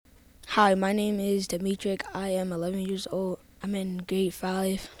Hi, my name is Demetric. I am 11 years old. I'm in grade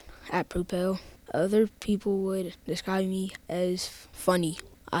 5 at Propel. Other people would describe me as funny.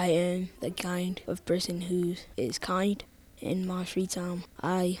 I am the kind of person who is kind. In my free time,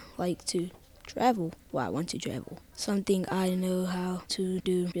 I like to travel. Well, I want to travel. Something I know how to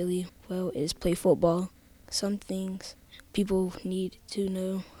do really well is play football. Some things people need to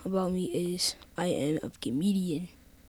know about me is I am a comedian.